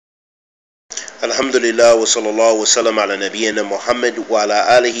Alhamdulillah wa sallallahu wa sallam ala nabiyyina Muhammad wa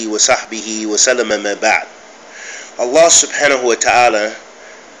ala alihi wa sahbihi wa sallam ma ba'd. Allah subhanahu wa ta'ala,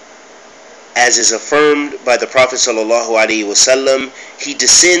 as is affirmed by the Prophet sallallahu alaihi wasallam, he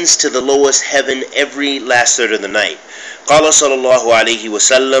descends to the lowest heaven every last third of the night. Qala sallallahu alaihi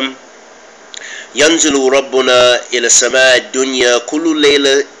wasallam, yanzilu rabbuna ila sama'a dunya kullu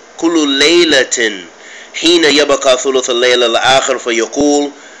laylatin hina yabqa thuluth al-layl al-akhir fayaqul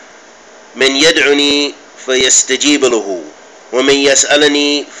من يدعني فيستجيب له ومن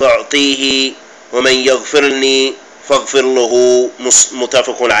يسألني فأعطيه ومن يغفرني فاغفر له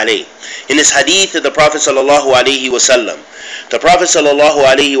متفق عليه. In this hadith of the Prophet sallallahu alaihi wasallam, the Prophet sallallahu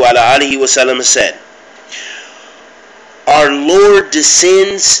alaihi wasallam said, our Lord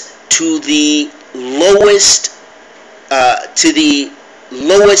descends to the lowest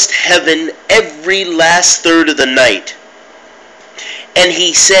heaven every last third of the night, and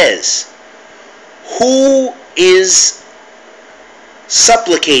he says, who is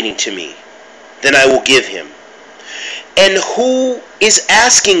supplicating to me, then I will give him. And who is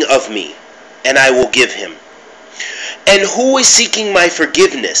asking of me, and I will give him. And who is seeking my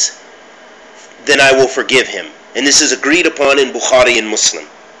forgiveness, then I will forgive him. And this is agreed upon in Bukhari and Muslim.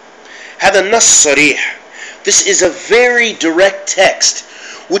 هذا النص صريح. This is a very direct text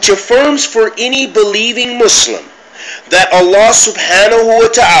which affirms for any believing Muslim that Allah subhanahu wa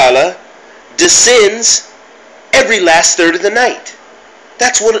ta'ala descends every last third of the night.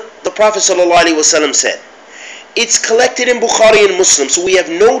 That's what the Prophet sallallahu alaihi wasallam said. It's collected in Bukhari and Muslim, so we have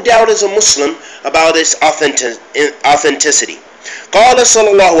no doubt as a Muslim about its authenticity. قال صلى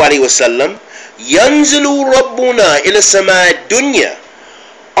الله عليه وسلم ينزل ربنا إلى السماء الدنيا.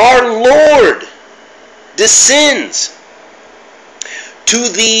 Our Lord descends to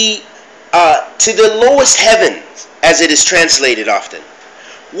the lowest heaven, as it is translated often.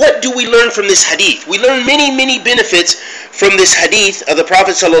 What do we learn from this hadith? We learn many benefits from this hadith of the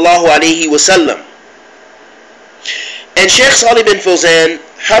Prophet sallallahu alaihi wasallam. And Sheikh Salih bin Fawzan,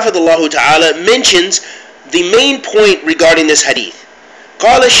 hafidhullah ta'ala, mentions the main point regarding this hadith.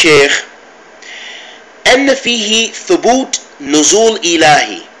 قال الشيخ أن فيه ثبوت نزول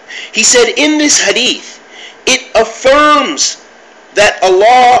إلهي. He said in this hadith, it affirms that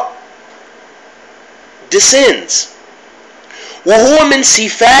Allah descends. وهو من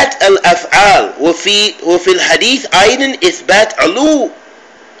صفات الأفعال وفي الحديث أيضا إثبات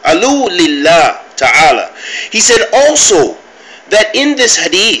علو لله تعالى. He said also that in this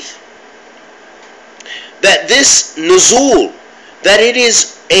hadith, that this nuzul, that it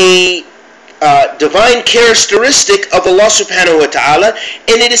is a divine characteristic of Allah subhanahu wa ta'ala,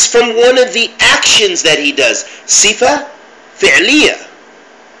 and it is from one of the actions that he does, sifa fi'liya.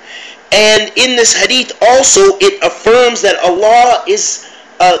 And in this hadith also it affirms that Allah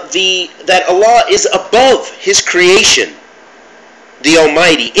is above His creation, the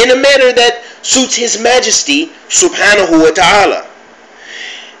Almighty, in a manner that suits His Majesty subhanahu wa ta'ala.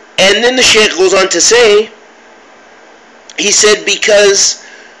 And then the Sheikh goes on to say, he said, because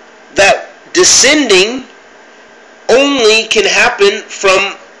that descending only can happen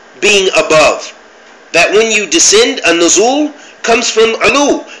from being above. That when you descend, a nuzul comes from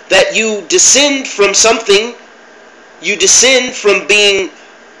alu, that you descend from something, you descend from being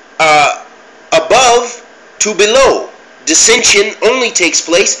above to below. Descension only takes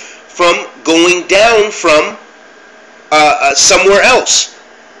place from going down from somewhere else.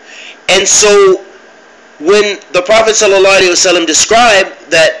 And so when the Prophet ﷺ described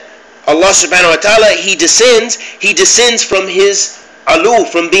that Allah subhanahu wa ta'ala, He descends from His alu,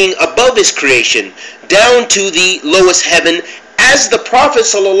 from being above His creation, down to the lowest heaven, as the Prophet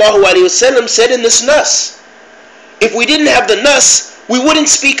ﷺ said in this nas. If we didn't have the nas, we wouldn't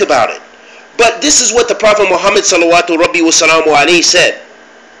speak about it. But this is what the Prophet Muhammad ﷺ said.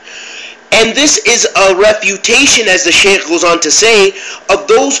 And this is a refutation, as the Sheikh goes on to say, of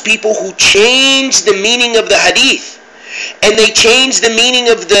those people who change the meaning of the hadith. And they change the meaning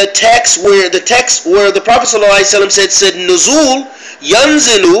of the text where the Prophet ﷺ said nuzul,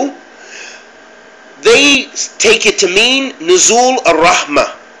 yanzilu. They take it to mean nuzul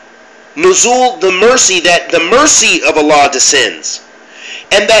ar-rahmah, nuzul, the mercy, that the mercy of Allah descends,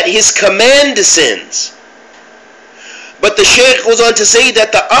 and that His command descends. But the Shaykh goes on to say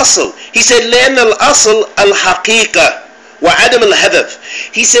that the asl, he said, لأن الأصل الحقيقة وعدم الهدف.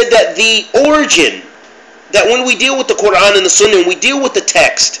 He said that the origin, that when we deal with the Quran and the Sunnah, and we deal with the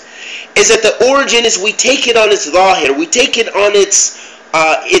text, is that the origin is we take it on its zahir, we take it on its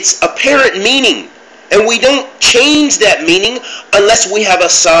apparent meaning. And we don't change that meaning unless we have a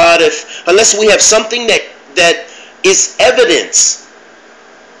sarif, unless we have something that is evidence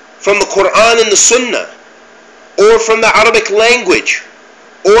from the Quran and the Sunnah, or from the Arabic language,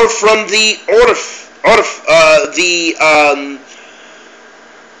 or from the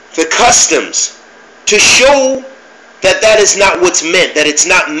the customs, to show that that is not what's meant, that it's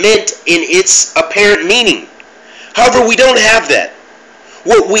not meant in its apparent meaning. However, we don't have that.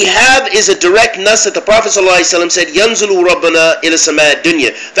 What we have is a direct nas that the Prophet ﷺ said, Yanzulu Rabbana ila sama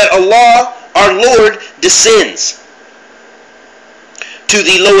dunya, that Allah, our Lord, descends to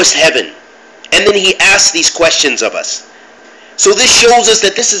the lowest heaven. And then He asks these questions of us. So this shows us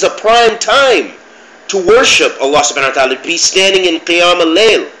that this is a prime time to worship Allah subhanahu wa ta'ala, to be standing in Qiyam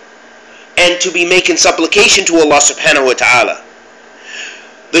al-Layl, and to be making supplication to Allah subhanahu wa ta'ala.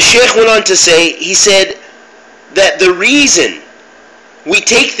 The Sheikh went on to say, he said that the reason we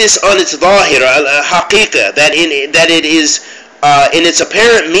take this on its dhahir, al-haqiqah, that it is in its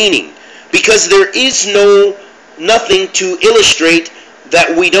apparent meaning, because there is nothing to illustrate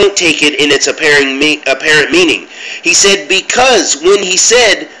that we don't take it in its apparent meaning. He said, because when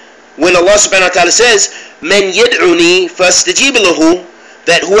Allah subhanahu wa ta'ala says, "Men yad'uni fastajib lahu,"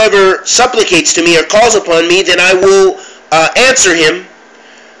 that whoever supplicates to me or calls upon me, then I will answer him.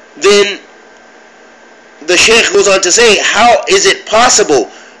 Then the Sheikh goes on to say, how is it possible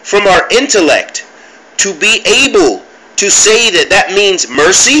from our intellect to be able to say that that means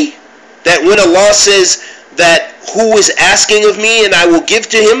mercy? That when Allah says that who is asking of me and I will give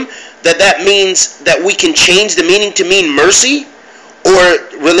to him, that means that we can change the meaning to mean mercy, or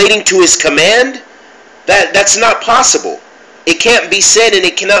relating to His command? That's not possible. It can't be said and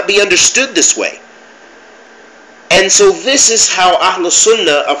it cannot be understood this way. And so this is how Ahlul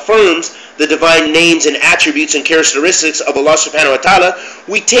Sunnah affirms the divine names and attributes and characteristics of Allah subhanahu wa ta'ala.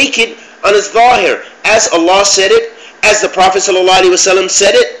 We take it on its zahir, as Allah said it, as the Prophet sallallahu alaihi wasallam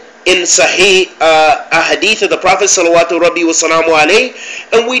said it in Sahih a hadith of the Prophet sallallahu rabbi wa salamu alayhi,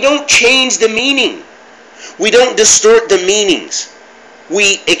 and we don't change the meaning. We don't distort the meanings.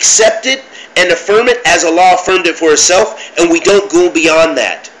 We accept it and affirm it as Allah affirmed it for Himself, and we don't go beyond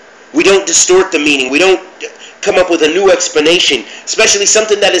that. We don't distort the meaning. We don't come up with a new explanation, especially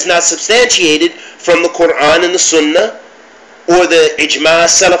something that is not substantiated from the Quran and the Sunnah or the Ijma'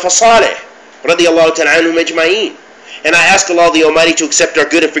 Salaf Salih radiyallahu ta'ala anhum ajma'een. And I ask Allah the Almighty to accept our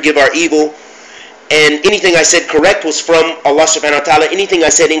good and forgive our evil. And anything I said correct was from Allah subhanahu wa ta'ala. Anything I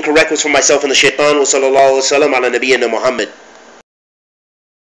said incorrect was from myself and the shaitan. Wa sallallahu wa sallam ala nabiyyina Muhammad.